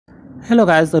Hello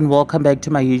guys, and welcome back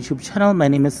to my YouTube channel. My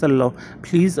name is Sello.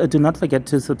 Please do not forget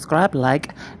to subscribe,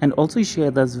 like, and also share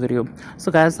this video.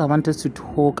 So guys, I want us to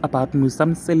talk about Musa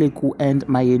and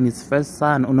Mayene's first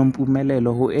son,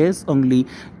 Mpumelelo, who is only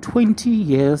 20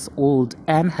 years old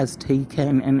and has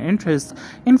taken an interest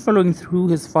in following through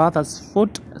his father's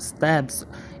footsteps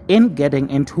in getting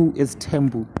into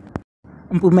Isthembu.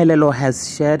 Mpumelelo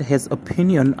has shared his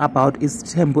opinion about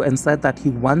Isthembu and said that he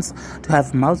wants to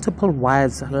have multiple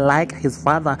wives like his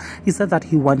father. He said that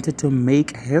he wanted to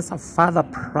make his father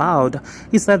proud.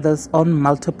 He said this on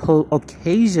multiple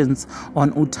occasions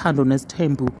on Uthando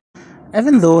Nesthembu.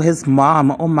 Even though his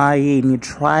mom, Mayeni,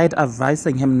 tried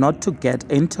advising him not to get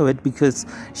into it because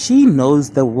she knows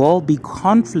there will be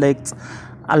conflicts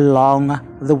along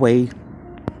the way.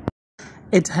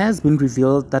 It has been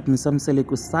revealed that Musa's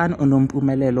son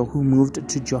Mpumelelo, who moved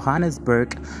to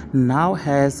Johannesburg, now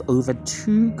has over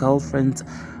 2 girlfriends,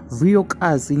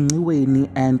 Vuyokazi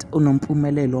Nciweni and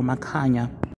Mpumelelo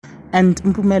Makhanya. And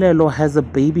Mpumelelo has a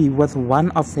baby with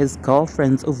one of his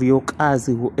girlfriends,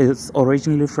 Vuyokazi, who is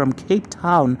originally from Cape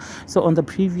Town. So on the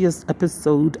previous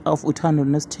episode of Uthando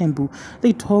Nesthembu,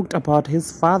 they talked about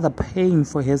his father paying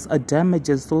for his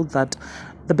damages so that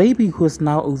the baby, who is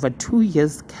now over 2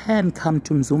 years, can come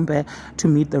to Mzumbe to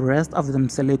meet the rest of the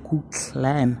Mseleku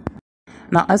clan.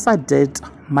 Now, as I did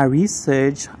my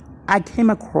research, I came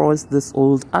across this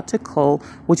old article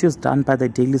which was done by the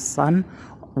Daily Sun,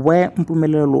 where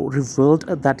Mpumelelo revealed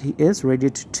that he is ready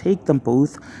to take them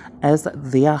both as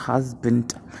their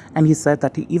husband. And he said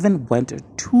that he even went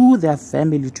to their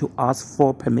family to ask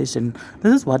for permission.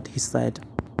 This is what he said.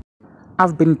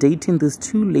 I've been dating these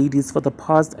 2 ladies for the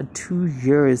past 2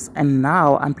 years, and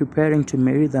now I'm preparing to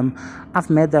marry them. I've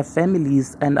met their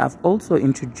families and I've also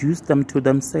introduced them to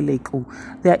the Mseleku.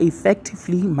 They are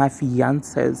effectively my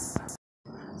fiancés.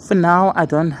 For now, I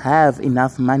don't have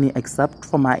enough money except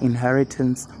for my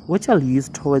inheritance, which I'll use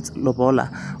towards Lobola.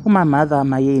 My mother,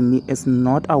 Mayeni, is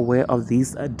not aware of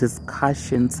these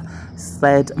discussions,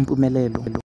 said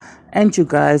Mpumelelo. And you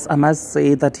guys, I must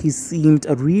say that he seemed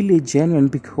really genuine,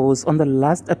 because on the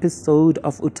last episode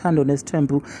of Uthando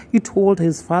Nesthembu, he told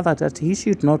his father that he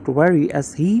should not worry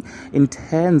as he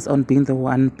intends on being the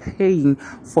one paying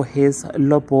for his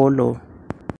lobolo.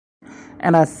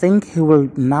 And I think he will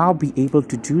now be able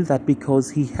to do that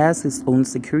because he has his own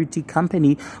security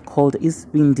company called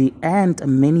Isbindi and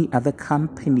many other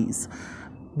companies.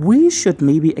 We should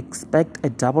maybe expect a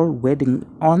double wedding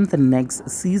on the next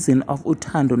season of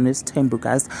Uthando Nesthembu,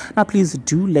 guys. Now, please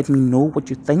do let me know what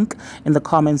you think in the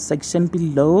comment section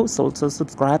below. So also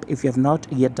subscribe if you have not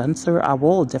yet done so. I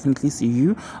will definitely see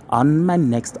you on my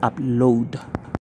next upload.